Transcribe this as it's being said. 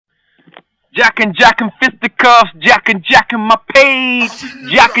Jacking fisticuffs, jacking my page.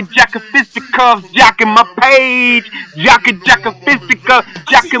 Jacking fisticuffs, jacking my page. Jacking fisticuffs,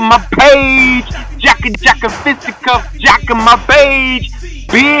 jacking my page. Jacking fisticuffs, jacking my page.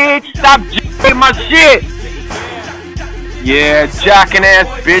 Bitch, stop jacking my shit. Yeah, jacking ass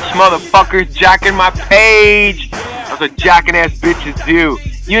bitch motherfuckers, jacking my page. That's what jacking ass bitches do.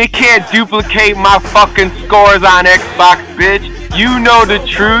 You can't duplicate my fucking scores on Xbox, bitch. You know the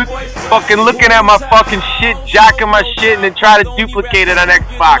truth. Fucking looking at my fucking shit, jacking my shit, and then try to duplicate it on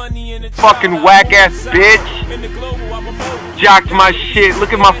Xbox. Fucking whack ass bitch. Jacked my shit.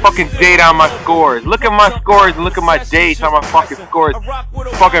 Look at my fucking date on my scores. Look at my scores and look at my dates on my fucking scores.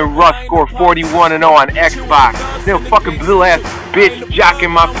 Fucking Russ score 41-0 on Xbox. Little fucking blue ass bitch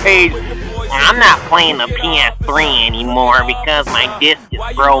jacking my page. I'm not playing the PS3 anymore because my disc is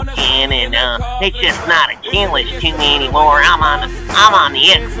broken and it's just not a challenge to me anymore. I'm on the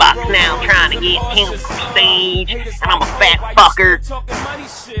Xbox now trying to get Chemical Stage, and I'm a fat fucker.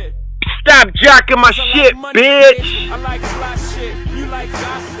 Stop jacking my shit, bitch!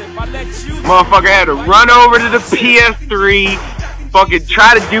 Motherfucker had to run over to the PS3, fucking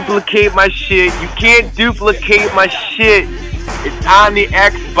try to duplicate my shit. You can't duplicate my shit. It's on the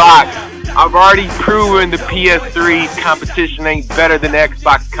Xbox. I've already proven the PS3 competition ain't better than the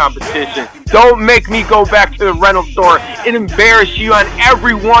Xbox competition. Don't make me go back to the rental store and embarrass you on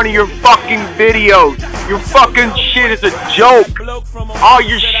every one of your fucking videos. Your fucking shit is a joke. All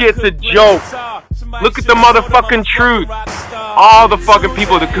your shit's a joke. Look at the motherfucking truth. All the fucking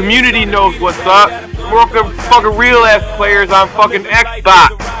people, the community knows what's up. We're fucking real ass players on fucking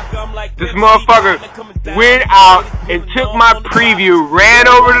Xbox. This motherfucker went out and took my preview, ran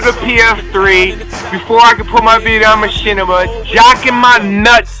over to the PS3 before I could put my video on machinima, jacking my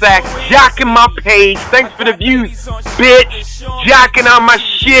nutsack, jacking my page. Thanks for the views, bitch. Jacking on my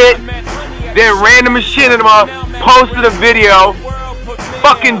shit. Then ran the machinima, posted a video.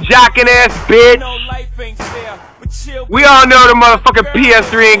 Fucking jacking ass bitch. We all know the motherfucking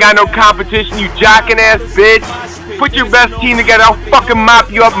PS3 ain't got no competition, you jacking ass bitch. Put your best team together, I'll fucking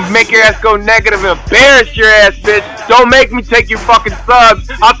mop you up and make your ass go negative and embarrass your ass, bitch. Don't make me take your fucking subs.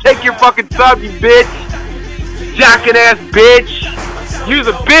 I'll take your fucking subs, you bitch. Jacking ass bitch. You's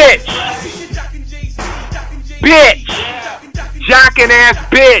a bitch. Bitch. Jacking ass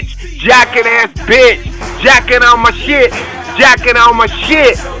bitch. Jacking ass bitch. Jacking on my shit. Jacking on my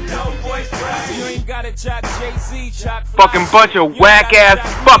shit. Fucking bunch of whack ass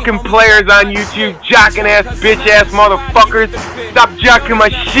fucking players on YouTube, jacking ass bitch ass motherfuckers. Stop jacking my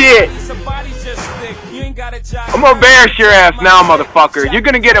shit. I'm gonna embarrass your ass now, motherfucker. You're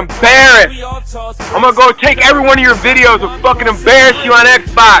gonna get embarrassed. I'm gonna go take every one of your videos and fucking embarrass you on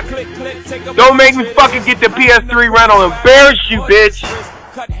Xbox. Don't make me fucking get the PS3 rental and embarrass you, bitch.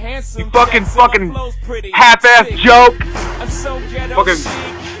 You fucking half-ass joke. Fucking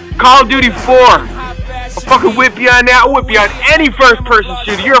Call of Duty 4. I'll fucking whip you on that. I'll whip you on any first-person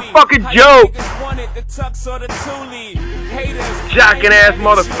shooter. You're a fucking joke. Jacking ass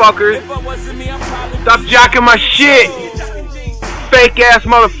motherfuckers. Stop jacking my shit. Fake ass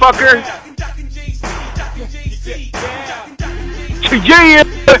motherfucker. Yeah,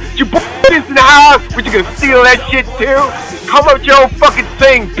 your boy is in the house. But you gonna steal that shit too? Come up with your own fucking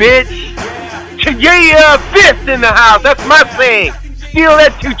thing, bitch. Yeah, fist in the house. That's my thing. Steal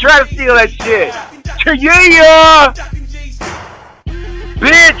that too. Try to steal that shit. Yeah,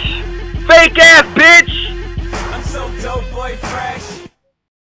 bitch. Fake ass bitch.